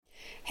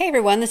Hey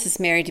everyone, this is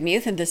Mary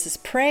DeMuth, and this is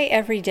Pray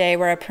Every Day,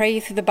 where I pray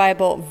you through the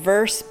Bible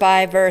verse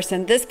by verse.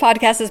 And this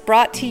podcast is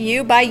brought to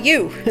you by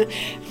you.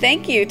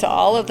 Thank you to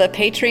all of the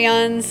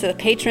Patreons, the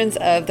patrons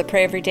of the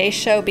Pray Every Day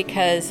show,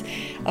 because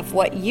of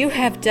what you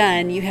have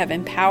done. You have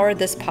empowered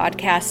this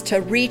podcast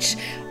to reach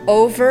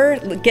over,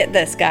 get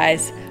this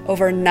guys,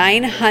 over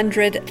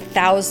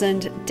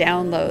 900,000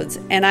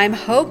 downloads. And I'm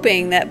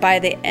hoping that by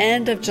the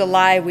end of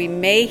July, we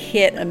may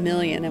hit 1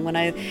 million. And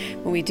when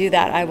we do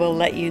that, I will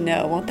let you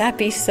know. Won't that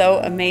be so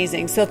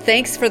amazing? So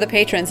thanks for the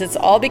patrons. It's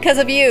all because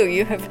of you.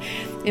 You have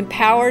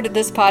empowered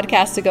this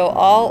podcast to go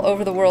all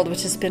over the world,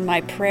 which has been my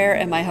prayer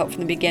and my hope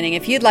from the beginning.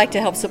 If you'd like to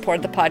help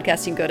support the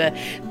podcast, you can go to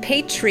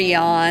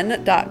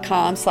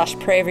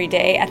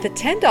patreon.com/prayeveryday. At the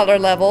 $10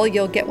 level,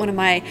 you'll get one of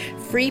my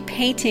free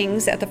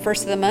paintings at the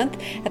first of the month.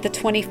 At the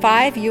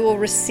 $25, you will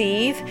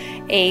receive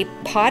a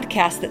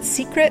podcast that's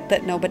secret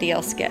that nobody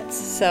else gets.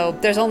 So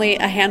there's only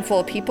a handful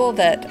of people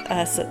that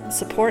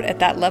support at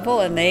that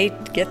level, and they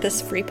get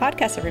this free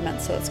podcast every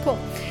month. So it's cool.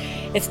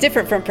 It's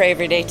different from Pray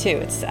Every Day too.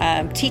 It's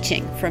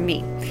teaching from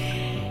me.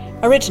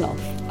 Original.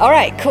 All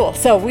right, cool.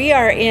 So we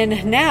are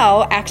in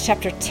now Acts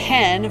chapter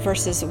 10,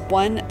 verses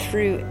 1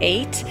 through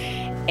 8.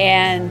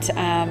 And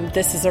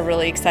this is a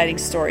really exciting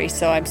story,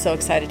 so I'm so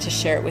excited to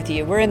share it with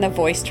you. We're in the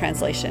Voice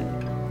translation.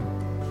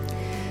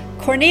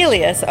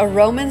 Cornelius, a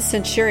Roman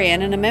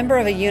centurion and a member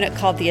of a unit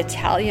called the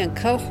Italian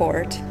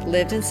cohort,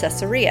 lived in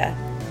Caesarea.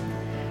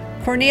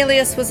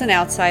 Cornelius was an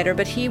outsider,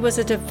 but he was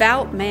a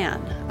devout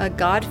man, a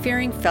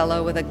God-fearing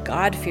fellow with a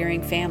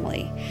God-fearing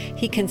family.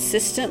 He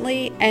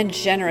consistently and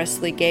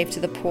generously gave to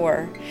the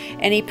poor,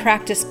 and he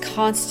practiced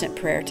constant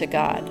prayer to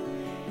God.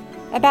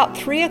 About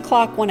 3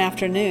 o'clock one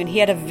afternoon, he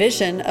had a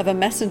vision of a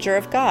messenger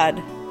of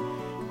God.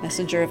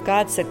 Messenger of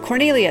God said,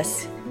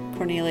 "Cornelius."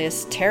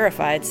 Cornelius,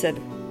 terrified, said,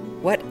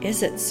 "What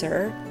is it,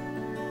 sir?"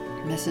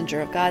 Messenger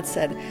of God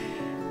said,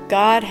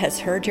 "God has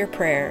heard your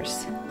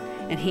prayers,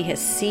 and he has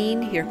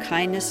seen your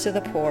kindness to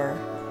the poor.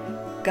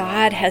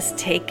 God has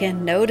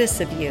taken notice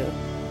of you.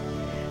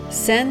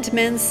 Send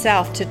men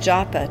south to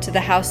Joppa, to the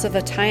house of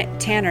a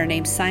tanner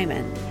named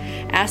Simon.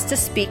 Ask to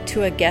speak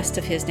to a guest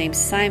of his named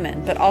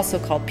Simon, but also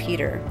called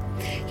Peter.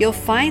 You'll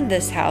find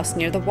this house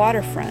near the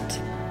waterfront."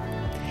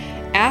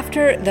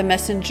 After the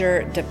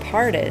messenger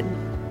departed,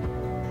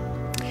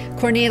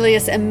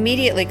 Cornelius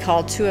immediately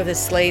called 2 of his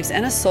slaves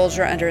and a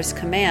soldier under his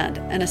command,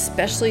 an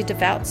especially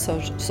devout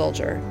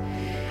soldier.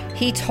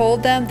 He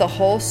told them the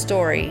whole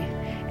story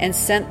and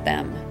sent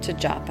them to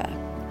Joppa.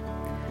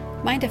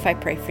 Mind if I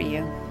pray for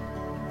you?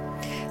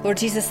 Lord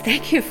Jesus,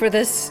 thank you for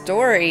this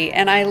story.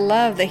 And I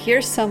love that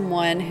here's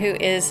someone who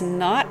is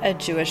not a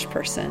Jewish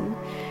person,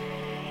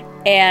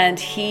 and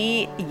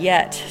he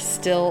yet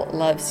still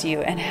loves you,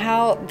 and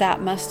how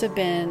that must have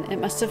been, it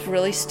must have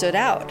really stood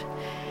out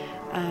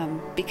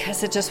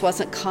because it just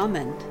wasn't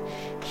common.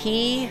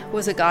 He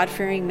was a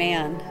God-fearing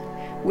man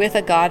with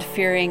a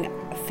God-fearing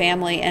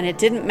family, and it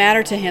didn't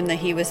matter to him that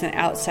he was an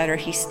outsider.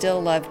 He still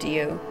loved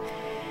you.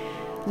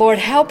 Lord,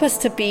 help us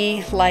to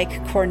be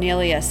like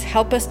Cornelius.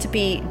 Help us to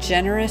be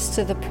generous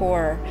to the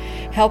poor.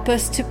 Help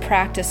us to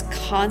practice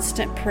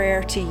constant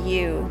prayer to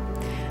you.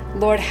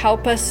 Lord,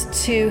 help us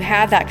to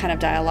have that kind of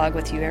dialogue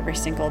with you every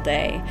single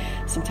day.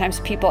 Sometimes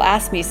people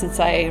ask me, since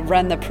I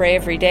run the Pray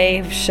Every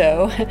Day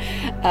show,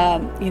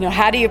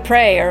 how do you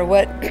pray, or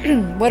what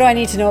do I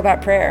need to know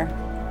about prayer?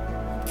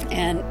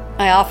 And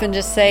I often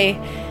just say,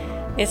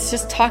 it's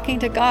just talking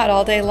to God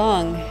all day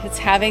long. It's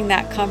having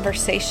that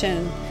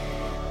conversation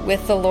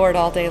with the Lord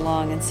all day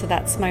long. And so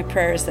that's my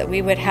prayer, is that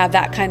we would have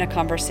that kind of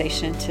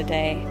conversation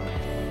today.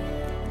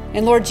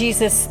 And Lord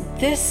Jesus,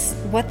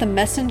 what the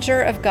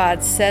messenger of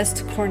God says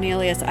to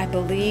Cornelius, I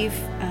believe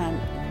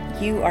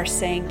you are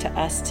saying to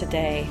us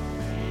today.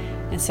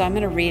 And so I'm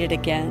going to read it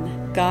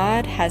again.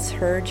 God has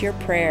heard your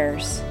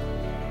prayers,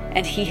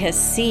 and he has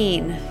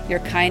seen your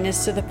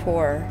kindness to the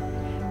poor.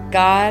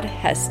 God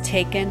has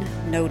taken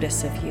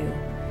notice of you.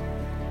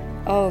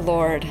 Oh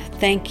Lord,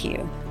 thank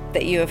you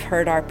that you have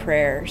heard our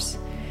prayers.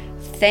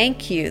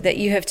 Thank you that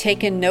you have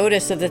taken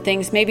notice of the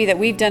things maybe that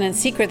we've done in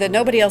secret that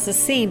nobody else has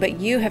seen, but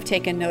you have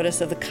taken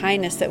notice of the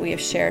kindness that we have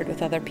shared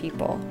with other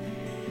people.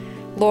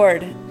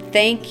 Lord,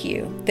 thank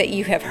you that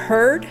you have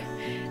heard,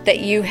 that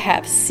you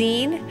have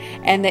seen,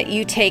 and that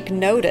you take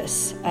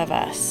notice of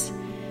us.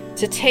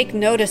 To take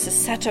notice is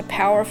such a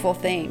powerful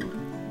thing.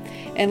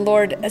 And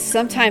Lord,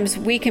 sometimes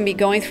we can be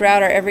going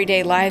throughout our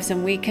everyday lives,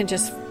 and we can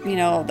just,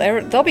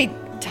 there'll be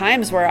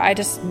times where I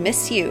just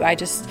miss you. I'm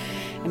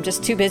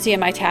just too busy in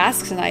my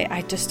tasks, and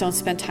I just don't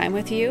spend time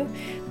with you.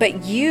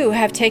 But you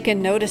have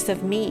taken notice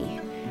of me,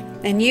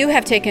 and you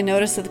have taken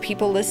notice of the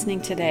people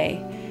listening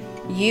today.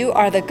 You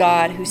are the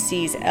God who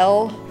sees,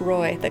 El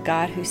Roy, the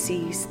God who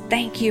sees.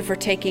 Thank you for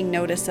taking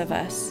notice of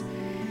us.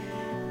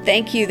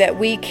 Thank you that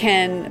we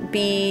can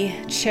be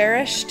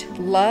cherished,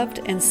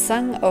 loved, and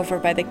sung over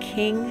by the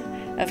King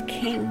of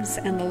Kings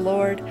and the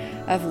Lord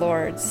of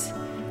Lords.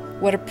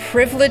 What a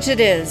privilege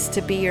it is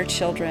to be your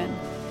children.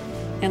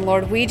 And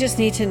Lord, we just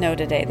need to know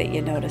today that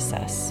you notice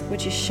us.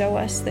 Would you show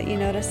us that you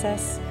notice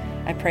us?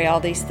 I pray all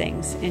these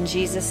things in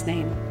Jesus'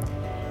 name.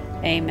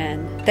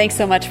 Amen. Thanks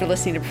so much for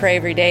listening to Pray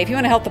Every Day. If you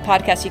want to help the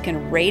podcast, you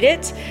can rate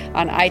it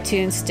on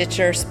iTunes,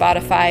 Stitcher,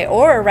 Spotify,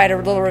 or write a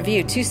little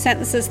review. 2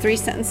 sentences, 3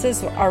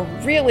 sentences are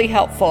really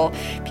helpful.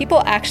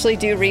 People actually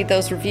do read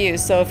those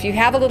reviews. So if you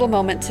have a little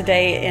moment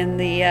today in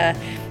the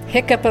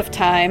hiccup of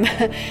time,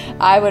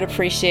 I would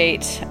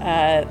appreciate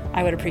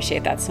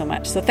that so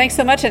much. So thanks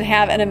so much and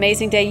have an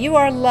amazing day. You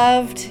are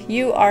loved.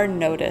 You are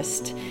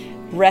noticed.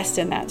 Rest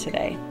in that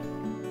today.